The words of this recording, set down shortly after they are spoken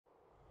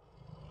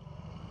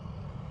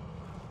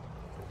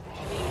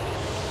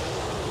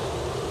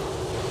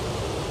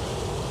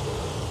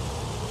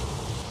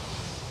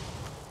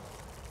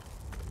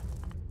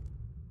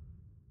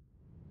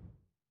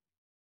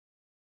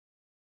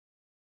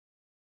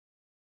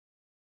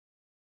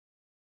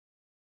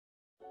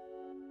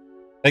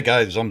Hey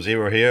guys, I'm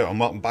Zero here and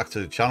welcome back to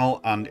the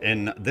channel, and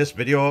in this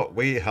video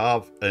we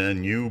have a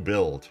new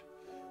build.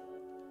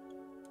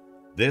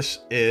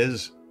 This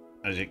is,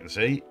 as you can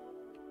see,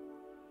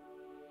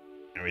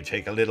 and we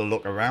take a little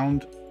look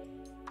around.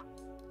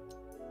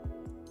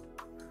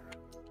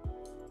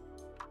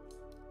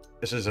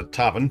 This is a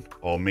tavern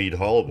or mead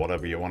hall,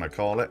 whatever you want to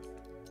call it.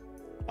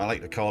 I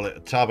like to call it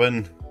a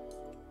tavern,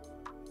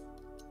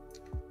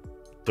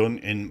 done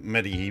in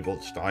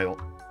medieval style.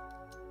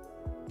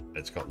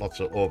 It's got lots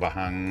of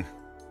overhang.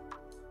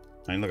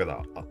 I mean, look at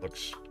that.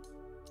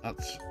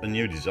 That's a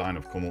new design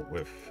I've come up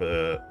with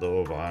for the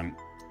overhang.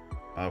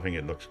 I think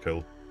it looks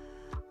cool.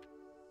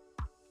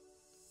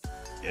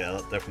 Yeah,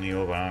 that definitely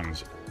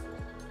overhangs.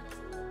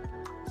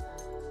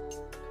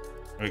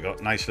 We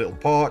got a nice little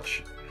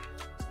porch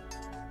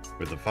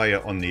with the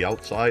fire on the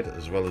outside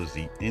as well as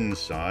the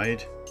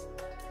inside.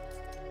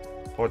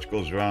 Porch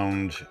goes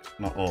round,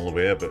 not all the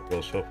way, but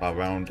goes so far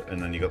round,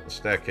 and then you got the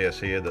staircase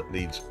here that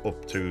leads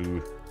up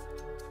to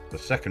the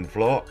second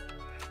floor,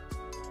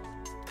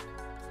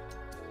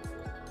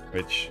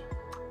 which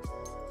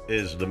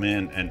is the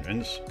main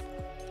entrance.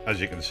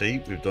 As you can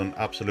see, we've done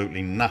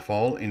absolutely naff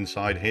all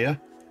inside here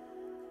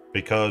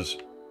because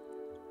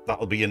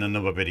that'll be in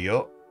another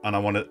video, and I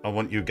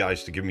want you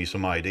guys to give me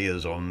some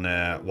ideas on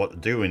what to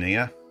do in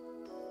here.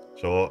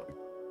 So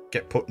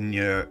get putting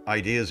your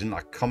ideas in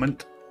that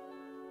comment,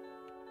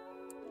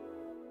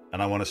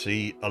 and I want to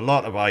see a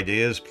lot of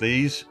ideas,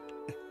 please.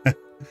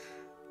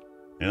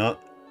 You know,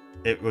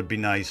 it would be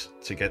nice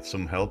to get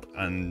some help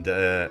and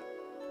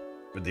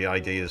with the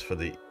ideas for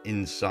the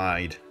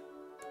inside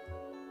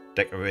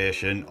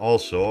decoration.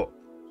 Also,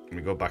 we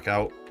go back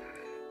out,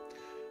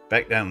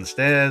 back down the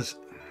stairs,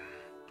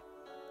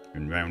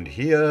 and round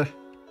here.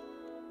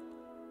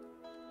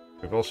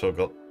 We've also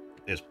got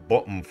this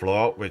bottom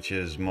floor, which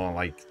is more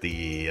like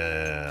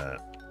the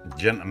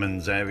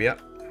gentleman's area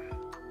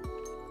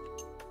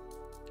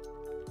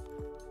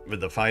with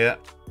the fire.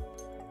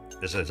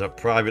 This is a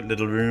private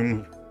little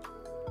room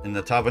in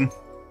the tavern.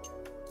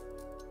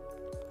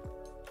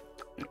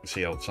 You can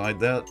see outside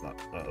there,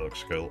 that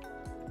looks cool.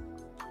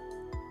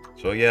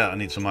 So yeah, I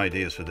need some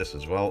ideas for this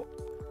as well.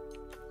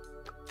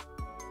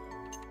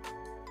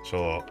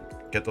 So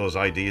get those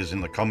ideas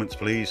in the comments,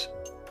 please.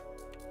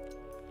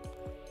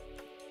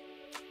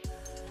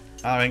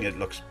 I think it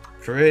looks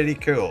pretty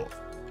cool.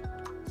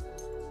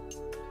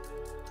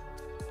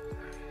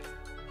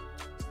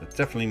 It's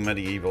definitely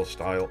medieval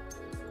style.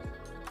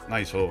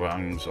 Nice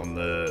overhangs on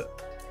the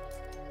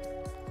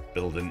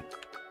building.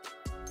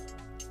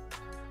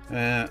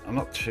 I'm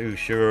not too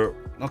sure,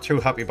 not too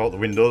happy about the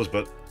windows,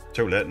 but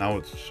too late now,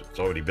 it's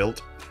already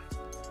built.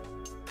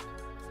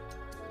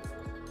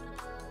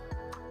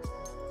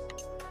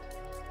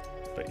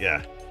 But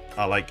yeah,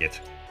 I like it.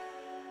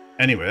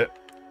 Anyway,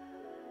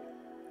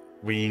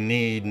 we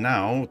need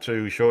now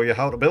to show you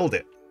how to build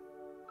it.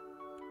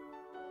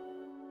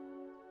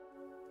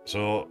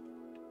 So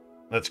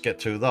let's get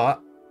to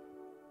that.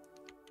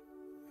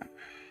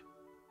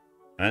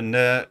 And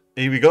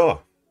here we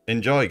go.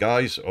 Enjoy,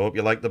 guys. I hope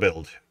you like the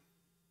build.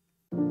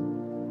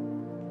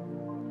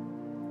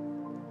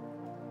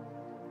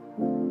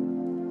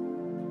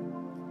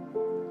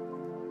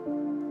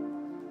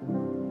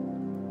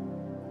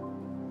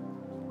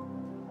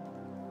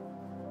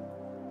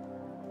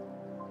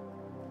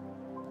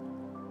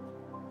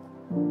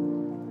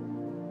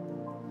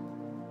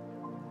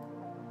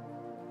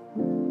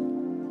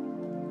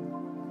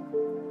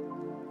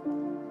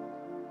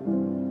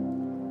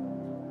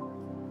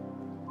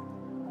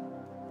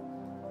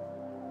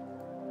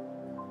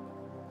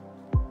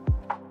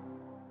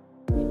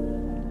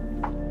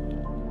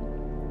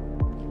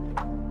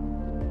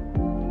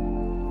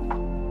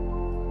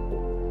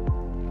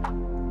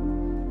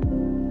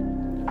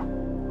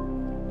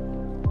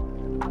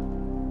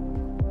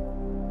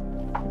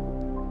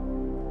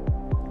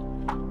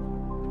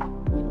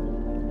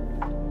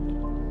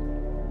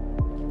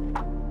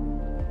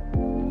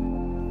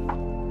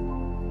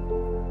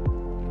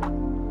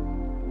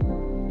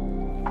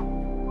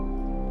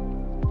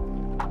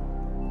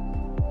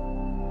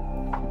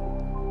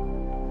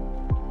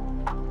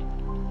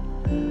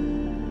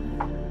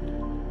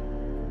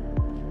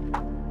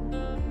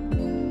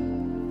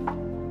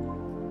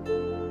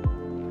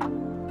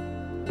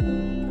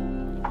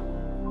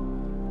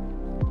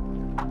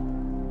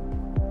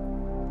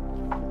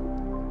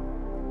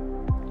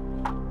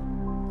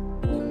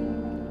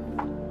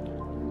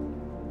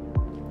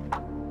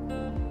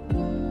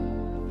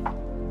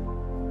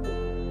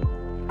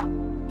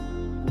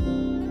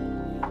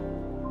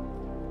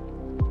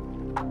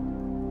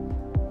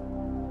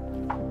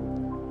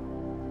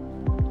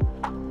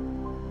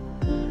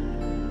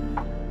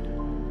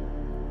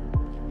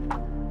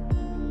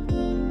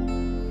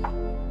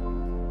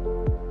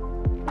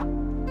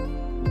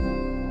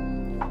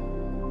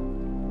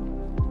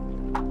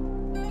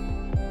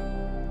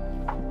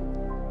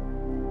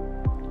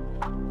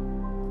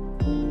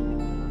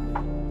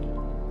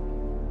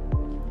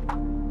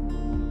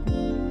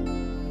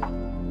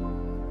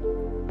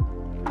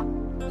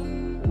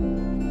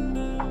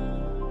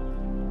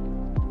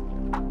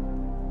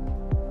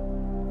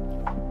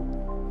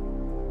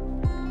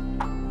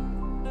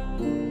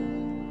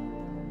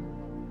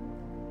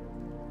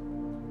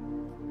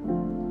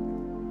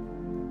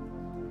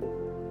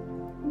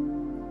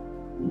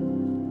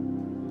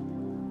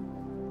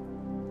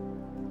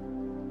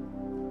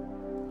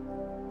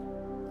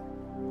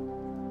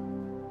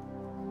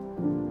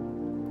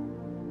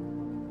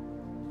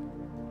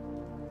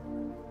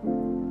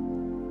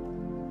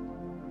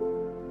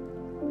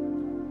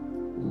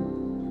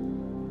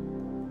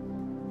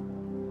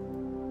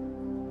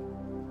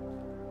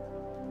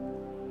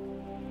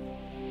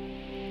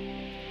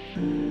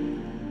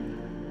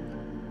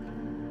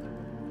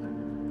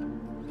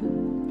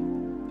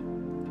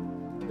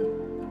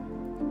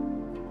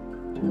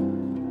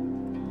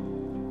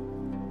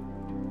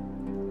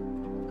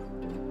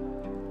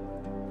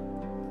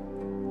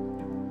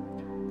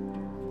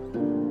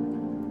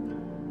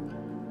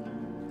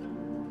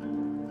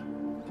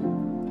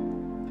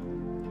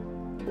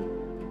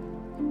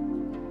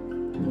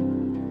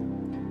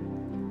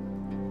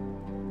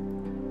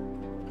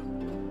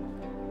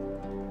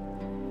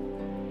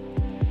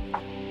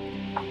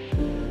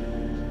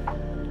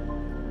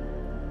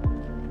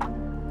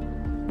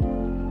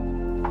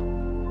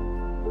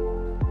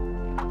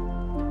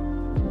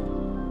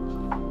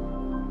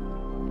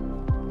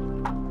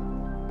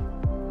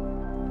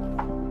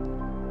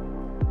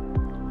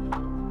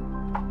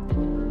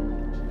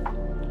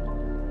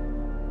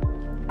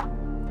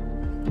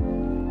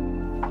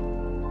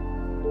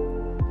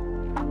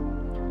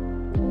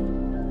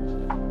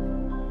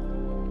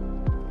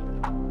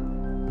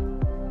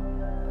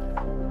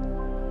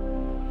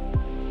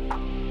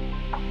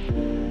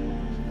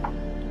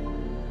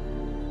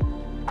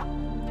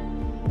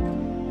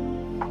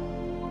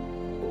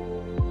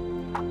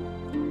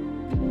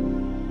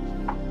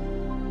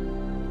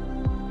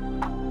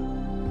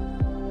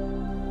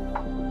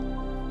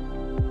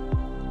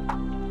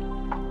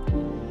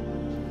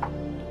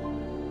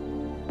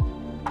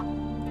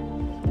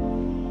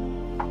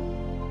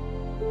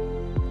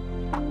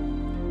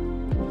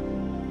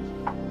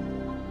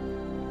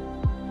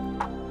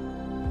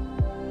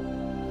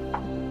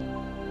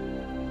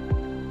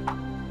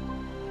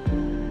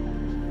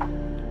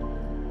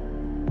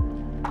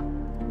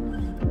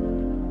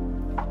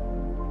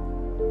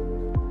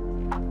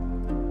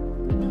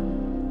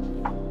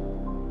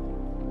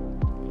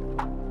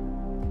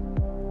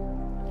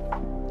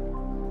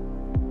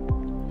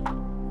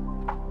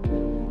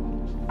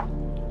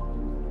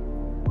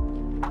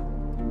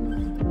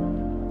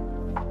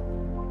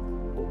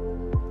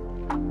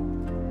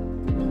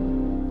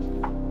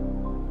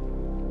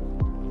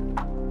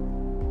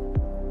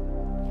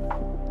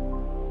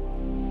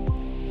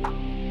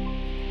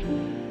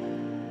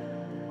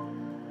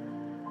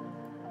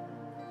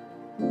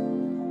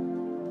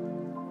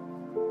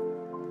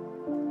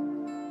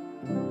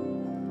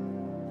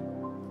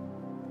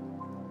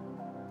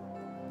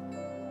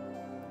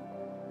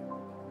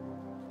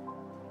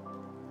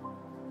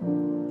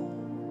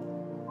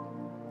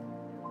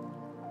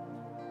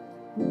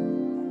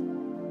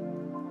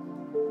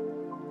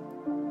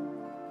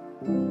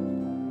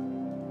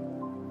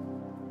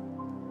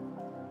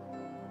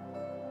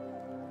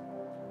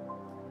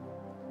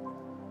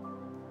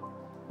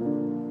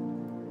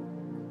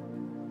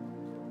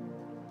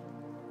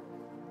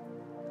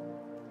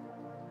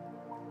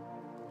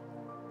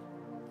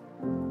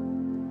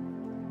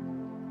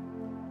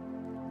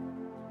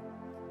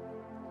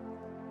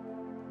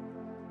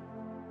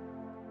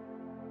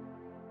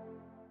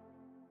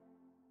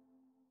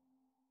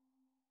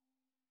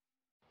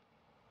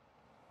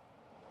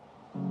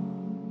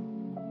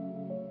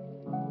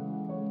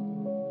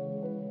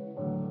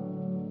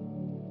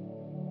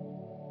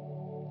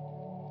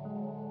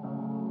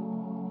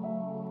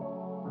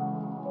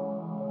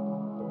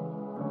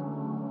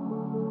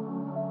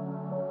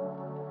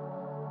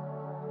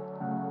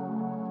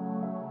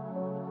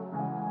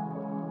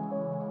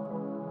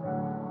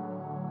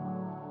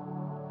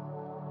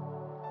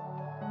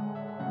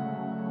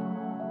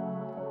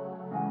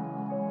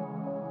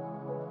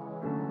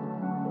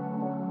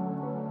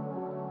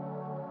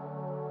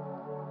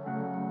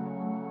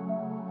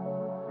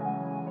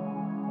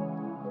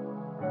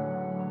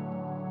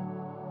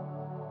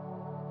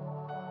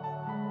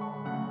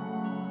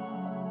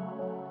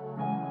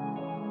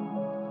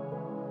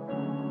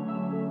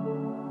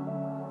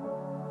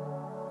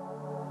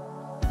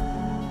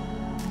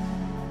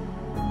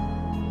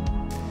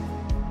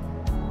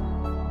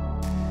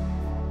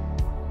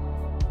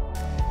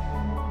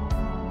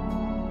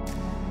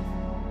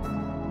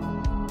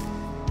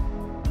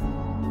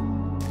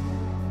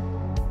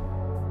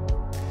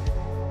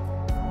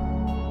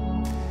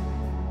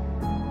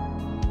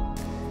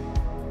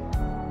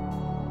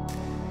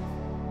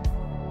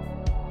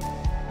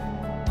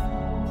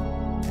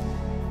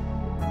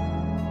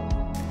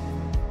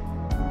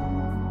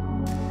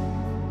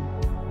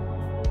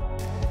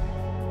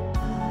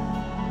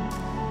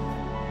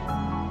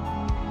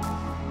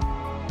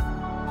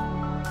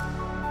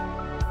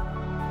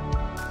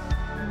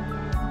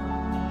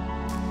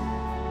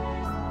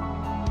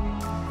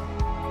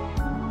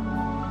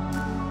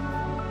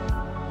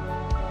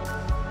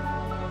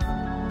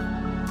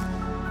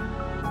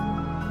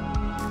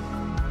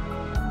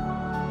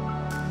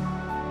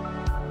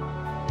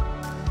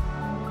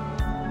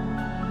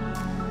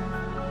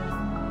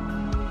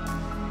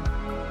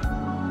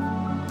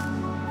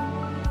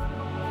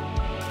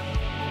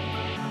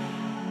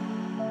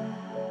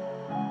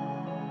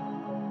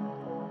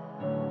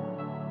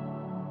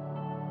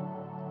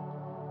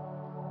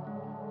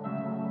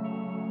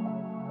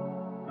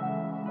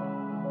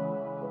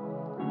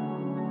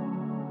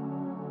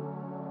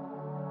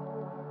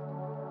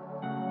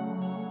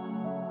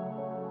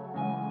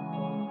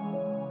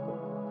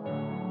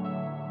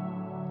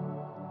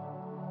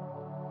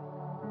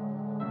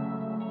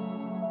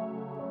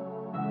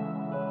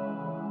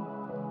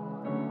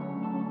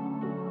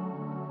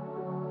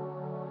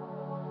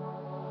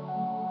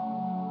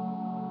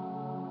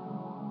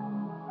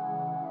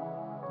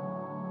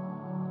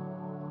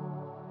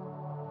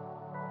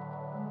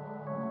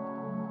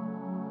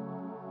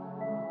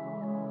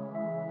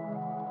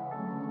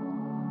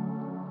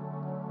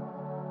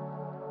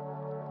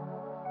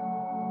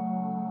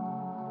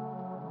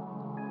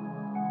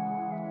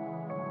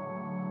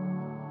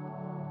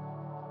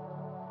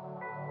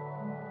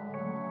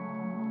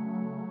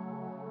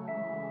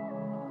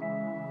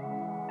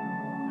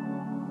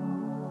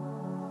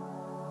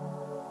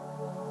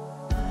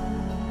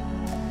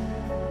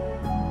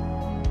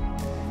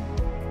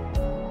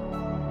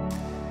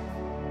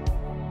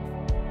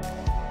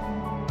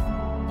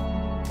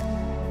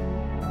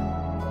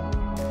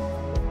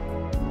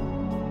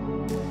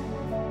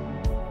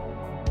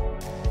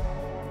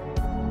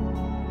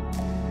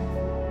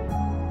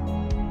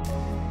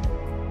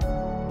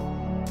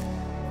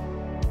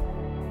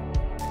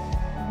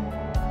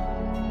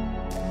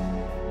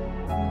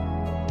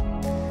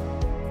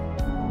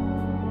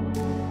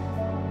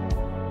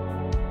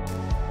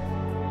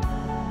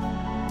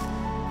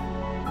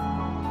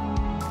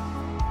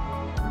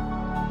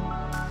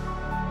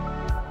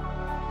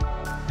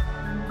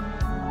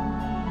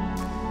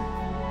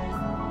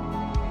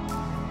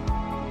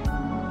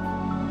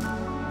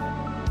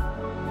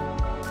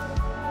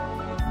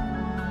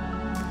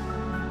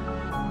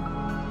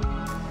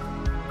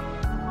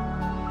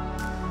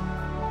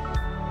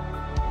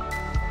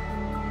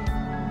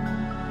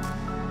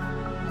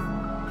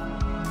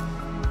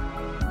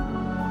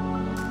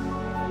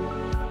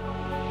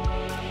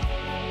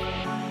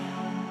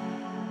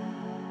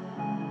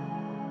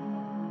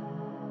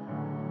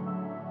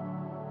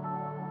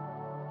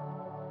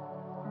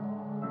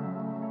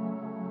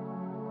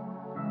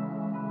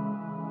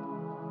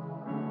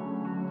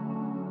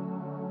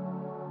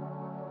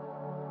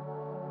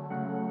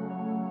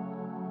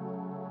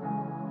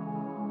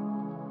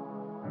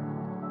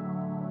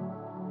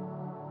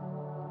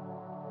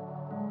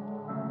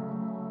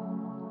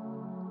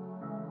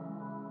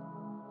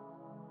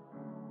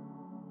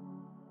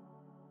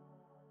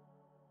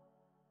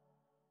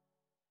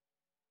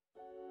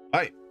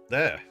 Right,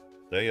 there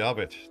you have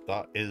it.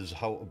 That is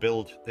how to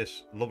build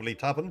this lovely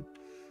tavern.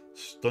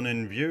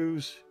 Stunning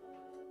views,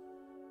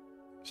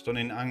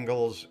 stunning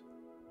angles,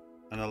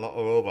 and a lot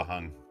of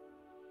overhang.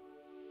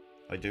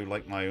 I do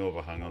like my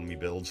overhang on me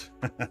builds.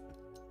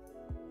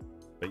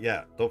 But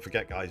yeah, don't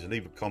forget guys,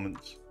 leave a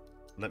comment.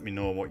 Let me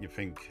know what you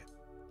think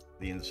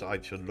the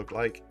inside should look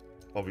like.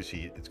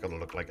 Obviously it's got to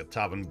look like a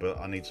tavern, but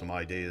I need some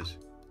ideas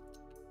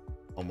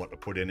on what to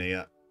put in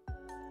here.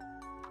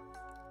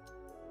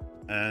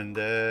 And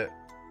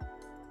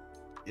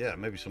yeah,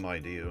 maybe some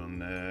idea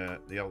on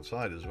the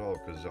outside as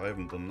well, because I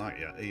haven't done that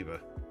yet either.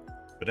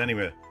 But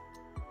anyway,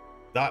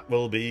 that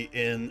will be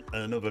in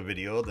another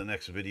video. The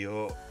next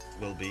video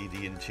will be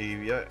the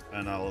interior,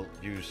 and I'll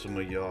use some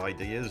of your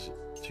ideas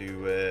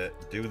to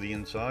do the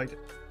inside.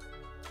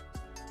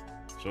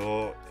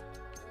 So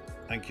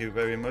thank you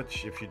very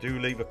much. If you do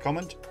leave a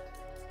comment,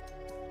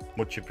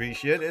 much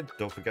appreciated.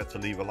 Don't forget to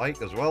leave a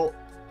like as well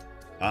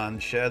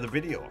and share the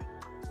video.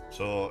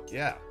 So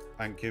yeah,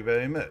 thank you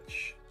very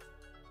much,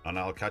 and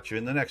I'll catch you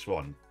in the next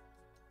one.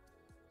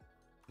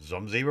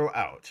 Zom Zero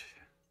out.